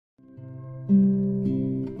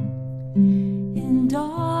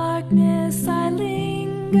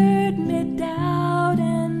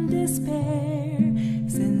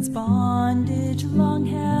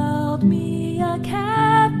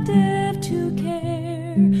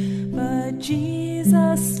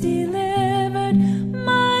Jesus delivered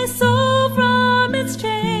my soul from its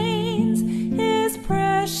chains. His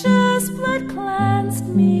precious blood cleansed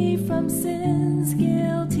me from sin's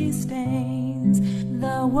guilty stains.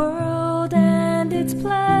 The world and its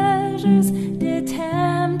pleasures did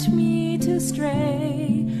tempt me to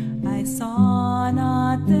stray. I saw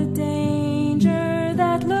not the danger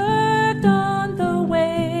that lurked on the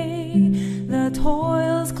way. The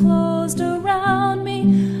toils closed around me,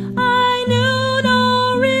 I knew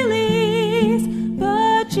no release,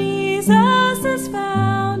 but Jesus has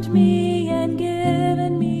found me and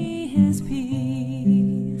given me his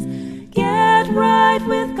peace. Get right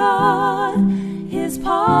with God, his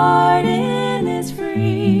pardon is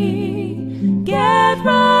free. Get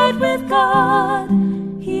right with God,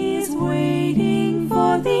 he's waiting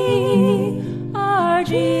for thee. Our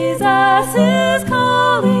Jesus is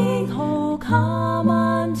calling, oh, come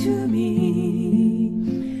unto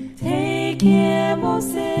me. Take him, O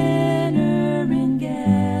sinner, and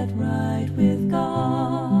get right with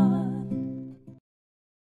God.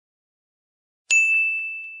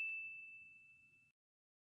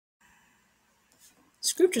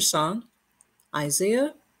 Scripture song,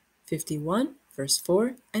 Isaiah 51, verse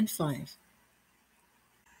 4 and 5.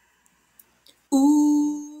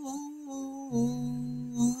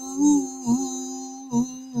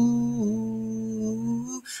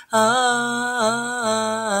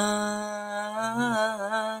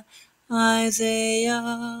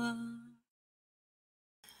 Isaiah.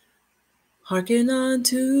 Hearken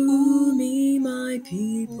unto me, my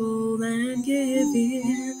people, and give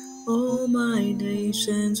ear, all my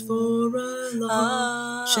nations, for a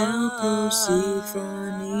law shall proceed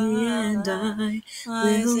from me, and I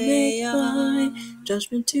will make my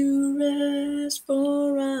judgment to rest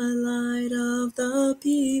for a light of the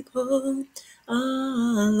people, a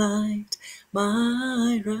light.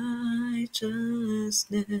 My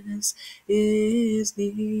righteousness is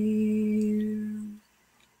near.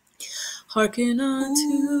 Hearken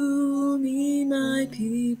unto me, my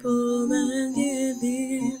people, and give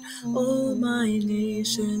ear, all my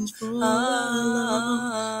nations, for a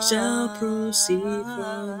law shall proceed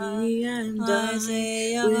from me, and I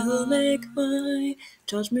will make my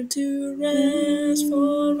judgment to rest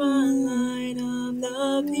for a light of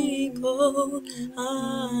the people,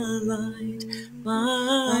 a light.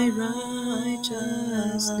 My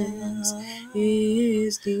righteousness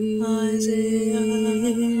is near.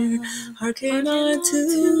 Hearken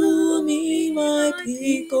unto me, my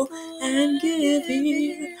people, and give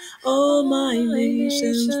ear, all my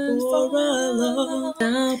nations, for a law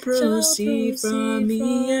shall proceed from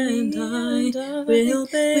me, and I will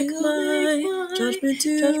make my judgment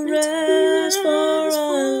to rest for a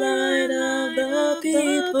light of the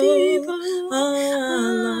people, a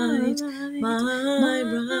light. My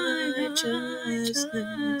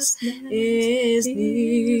righteousness is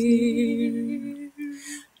near.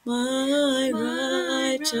 My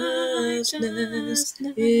righteousness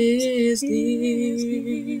is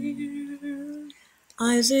near.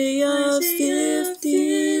 Isaiah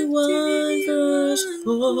 51, verse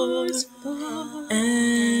 4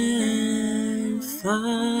 and 5.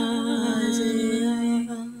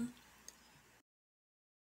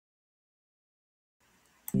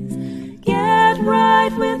 Get right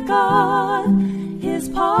with God, his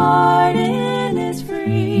pardon is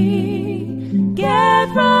free. Get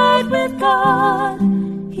right with God,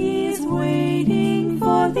 he's waiting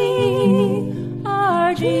for thee.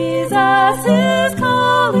 Our Jesus is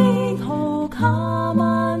calling, oh, come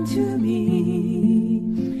unto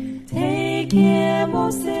me. Take him,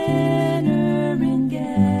 O sinner,